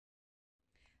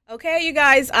Okay, you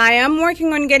guys, I am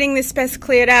working on getting this space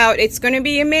cleared out. It's going to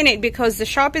be a minute because the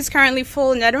shop is currently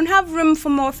full and I don't have room for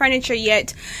more furniture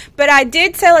yet. But I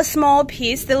did sell a small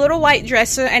piece, the little white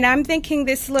dresser, and I'm thinking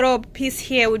this little piece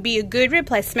here would be a good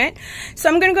replacement. So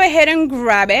I'm going to go ahead and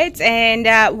grab it, and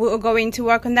we're going to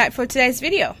work on that for today's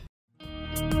video.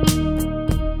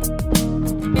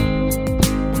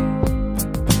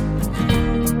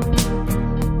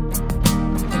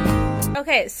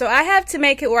 Okay, so I have to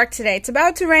make it work today. It's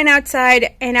about to rain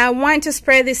outside and I want to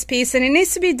spray this piece, and it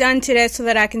needs to be done today so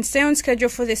that I can stay on schedule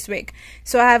for this week.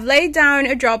 So I have laid down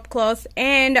a drop cloth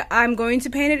and I'm going to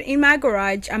paint it in my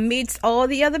garage amidst all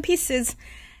the other pieces.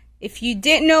 If you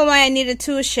didn't know why I need a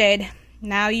tool shed,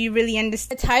 now you really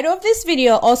understand. The title of this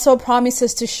video also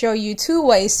promises to show you 2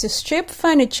 ways to strip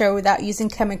furniture without using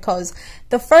chemicals.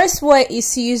 The first way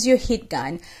is to use your heat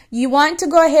gun. You want to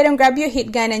go ahead and grab your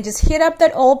heat gun and just heat up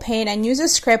that old paint and use a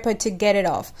scraper to get it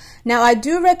off. Now I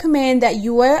do recommend that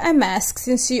you wear a mask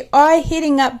since you are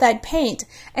heating up that paint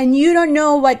and you don't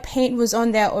know what paint was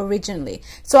on there originally.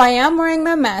 So I am wearing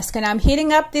my mask and I'm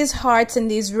heating up these hearts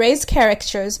and these raised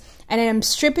characters, and I'm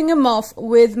stripping them off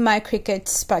with my Cricut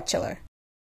spatula.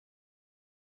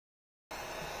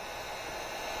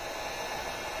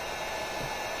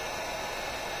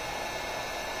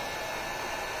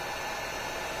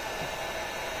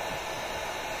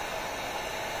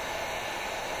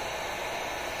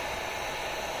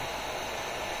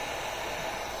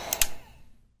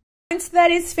 Once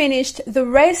that is finished, the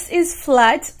rest is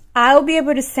flat. I'll be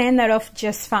able to sand that off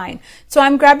just fine. So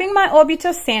I'm grabbing my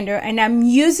orbital sander and I'm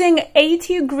using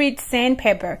 80 grit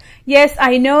sandpaper. Yes,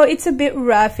 I know it's a bit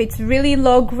rough, it's really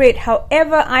low grit.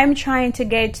 However, I'm trying to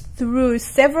get through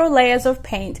several layers of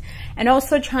paint and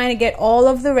also trying to get all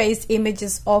of the raised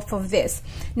images off of this.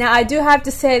 Now I do have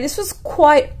to say this was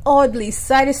quite oddly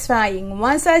satisfying.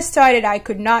 Once I started, I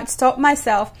could not stop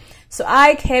myself, so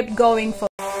I kept going for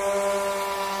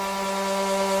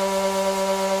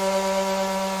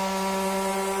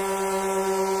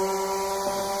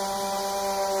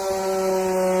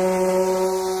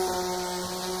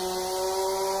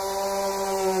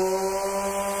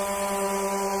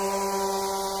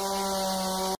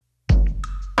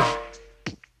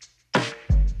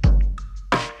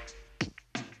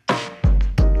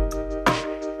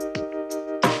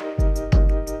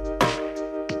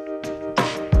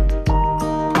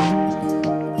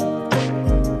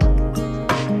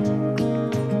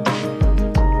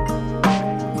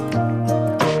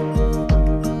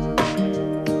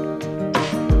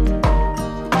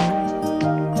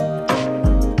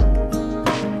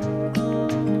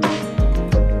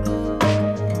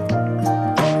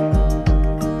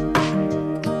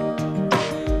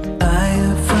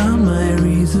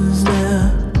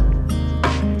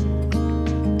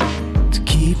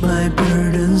my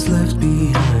burdens left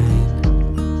behind.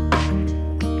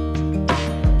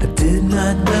 I did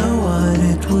not know what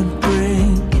it would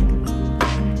bring.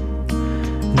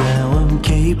 Now I'm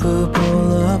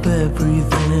capable of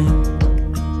everything.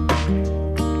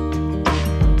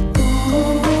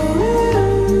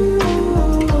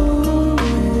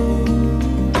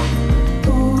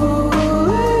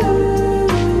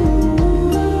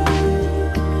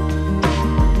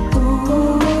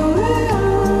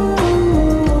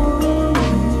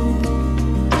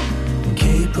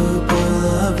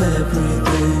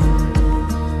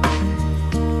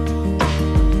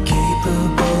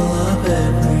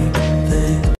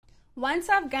 Once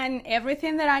I've gotten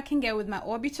everything that I can get with my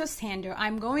orbital sander,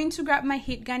 I'm going to grab my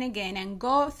heat gun again and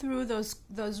go through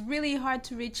those really hard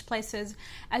to reach places.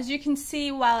 As you can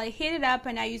see, while I heat it up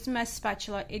and I use my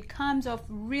spatula, it comes off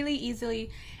really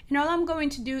easily. And all I'm going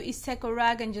to do is take a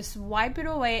rag and just wipe it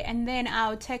away, and then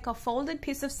I'll take a folded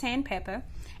piece of sandpaper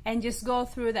and just go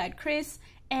through that crease.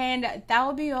 And that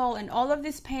will be all, and all of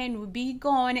this paint will be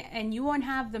gone, and you won't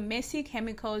have the messy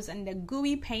chemicals and the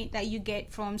gooey paint that you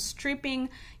get from stripping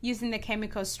using the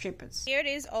chemical strippers. Here it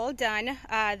is, all done.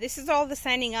 This is all the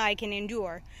sanding I can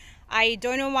endure. I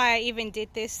don't know why I even did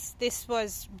this. This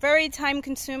was very time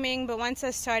consuming, but once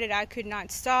I started I could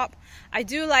not stop. I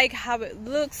do like how it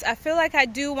looks. I feel like I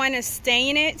do want to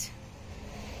stain it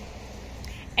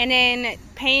and then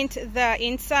paint the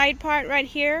inside part right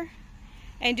here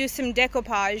and do some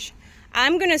decoupage.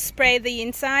 I'm gonna spray the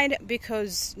inside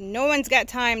because no one's got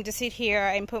time to sit here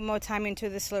and put more time into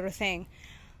this little thing.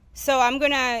 So I'm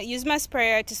gonna use my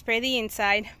sprayer to spray the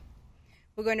inside.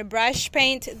 We're gonna brush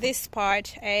paint this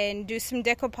part and do some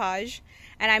decoupage,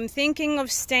 and I'm thinking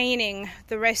of staining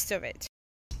the rest of it.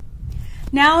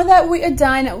 Now that we are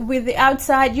done with the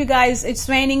outside, you guys, it's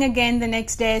raining again the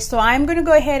next day, so I'm going to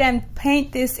go ahead and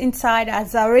paint this inside,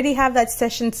 as I already have that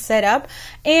session set up.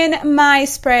 In my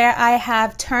sprayer, I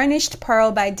have Tarnished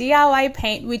Pearl by DIY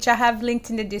Paint, which I have linked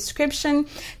in the description.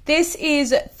 This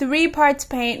is 3 parts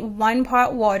paint, 1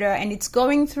 part water, and it's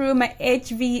going through my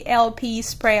HVLP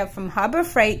sprayer from Harbor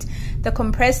Freight. The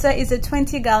compressor is a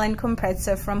 20-gallon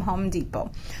compressor from Home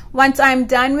Depot. Once I'm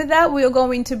done with that, we're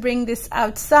going to bring this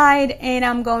outside, and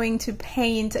I'm going to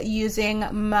paint using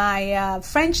my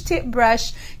French tip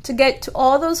brush to get to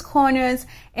all those corners.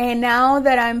 And now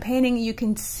that I'm painting, you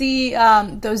can see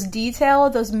those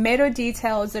details, those metal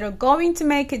details that are going to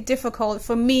make it difficult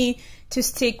for me to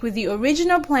stick with the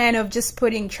original plan of just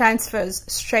putting transfers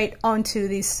straight onto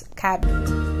this cabinet.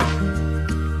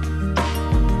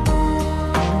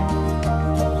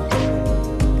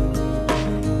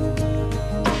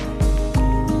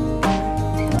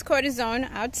 Cortisone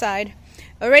outside.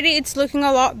 Already it's looking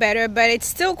a lot better, but it's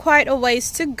still quite a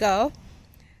ways to go.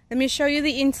 Let me show you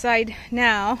the inside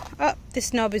now. Oh,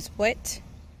 this knob is wet.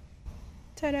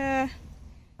 Ta-da!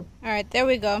 Alright, there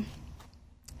we go.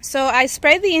 So I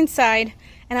sprayed the inside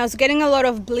and I was getting a lot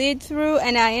of bleed through,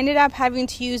 and I ended up having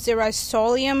to use the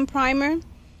Rust-Oleum primer.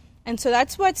 And so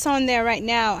that's what's on there right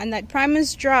now, and that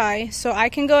primer's dry, so I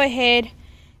can go ahead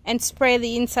and spray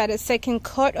the inside a second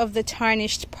coat of the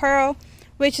Tarnished Pearl,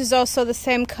 which is also the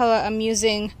same color I'm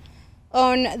using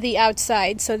on the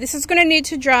outside. So this is going to need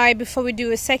to dry before we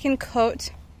do a second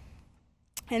coat,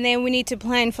 and then we need to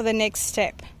plan for the next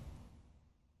step.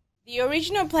 The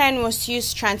original plan was to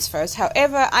use transfers.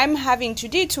 However, I'm having to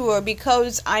detour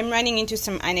because I'm running into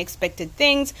some unexpected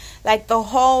things, like the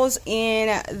holes in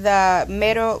the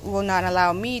metal will not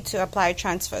allow me to apply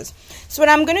transfers. So what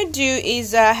I'm going to do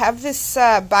is have this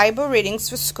Bible Readings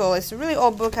for School. It's a really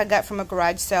old book I got from a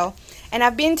garage sale, and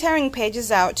I've been tearing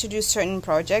pages out to do certain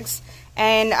projects,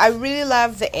 and I really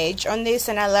love the edge on this,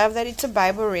 and I love that it's a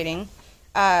Bible reading.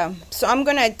 So I'm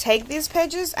going to take these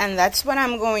pages, and that's what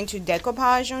I'm going to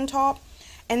decoupage on top.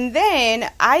 And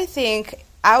then I think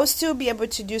I'll still be able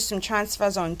to do some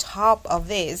transfers on top of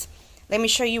this. Let me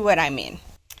show you what I mean.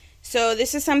 So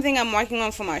this is something I'm working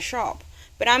on for my shop,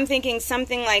 but I'm thinking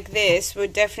something like this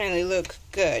would definitely look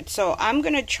good. So I'm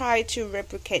going to try to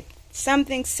replicate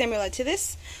something similar to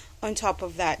this on top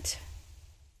of that.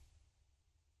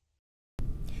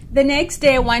 The next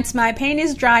day, once my paint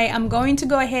is dry, I'm going to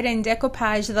go ahead and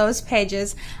decoupage those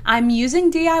pages. I'm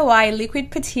using DIY Liquid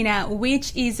Patina,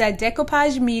 which is a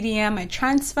decoupage medium, a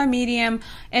transfer medium,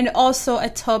 and also a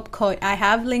top coat. I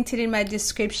have linked it in my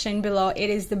description below. It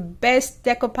is the best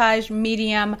decoupage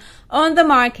medium on the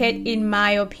market, in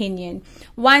my opinion.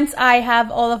 Once I have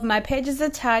all of my pages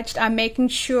attached, I'm making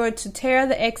sure to tear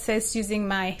the excess using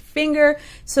my finger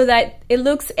so that it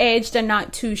looks edged and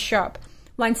not too sharp.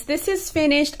 Once this is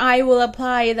finished, I will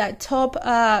apply that top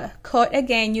coat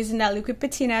again using that Liquid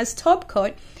Patina's top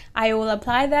coat. I will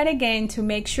apply that again to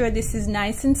make sure this is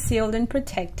nice and sealed and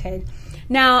protected.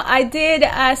 Now, I did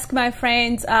ask my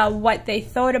friends what they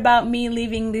thought about me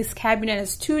leaving this cabinet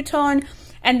as two-tone,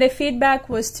 and the feedback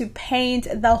was to paint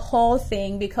the whole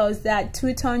thing because that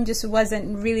two-tone just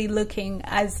wasn't really looking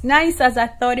as nice as I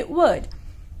thought it would.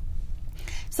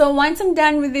 So once I'm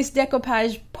done with this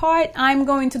decoupage part, I'm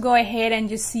going to go ahead and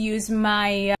just use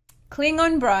my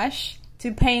Klingon brush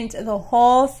to paint the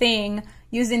whole thing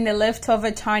using the leftover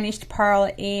Tarnished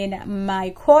Pearl in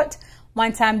my quart.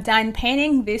 Once I'm done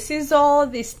painting, this is all.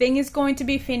 This thing is going to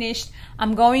be finished.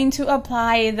 I'm going to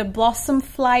apply the Blossom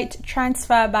Flight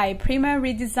Transfer by Prima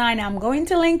Redesign. I'm going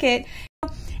to link it.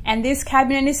 And this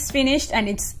cabinet is finished and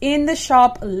it's in the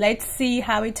shop. Let's see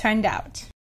how it turned out.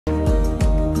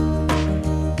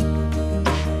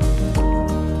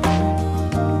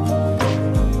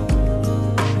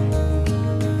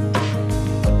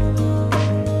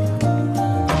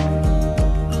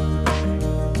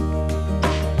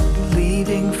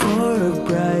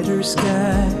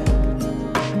 Sky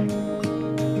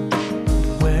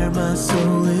where my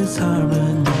soul is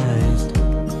harmonized.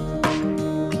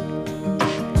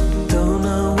 Don't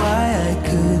know why I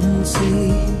couldn't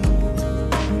see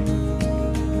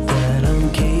that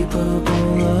I'm capable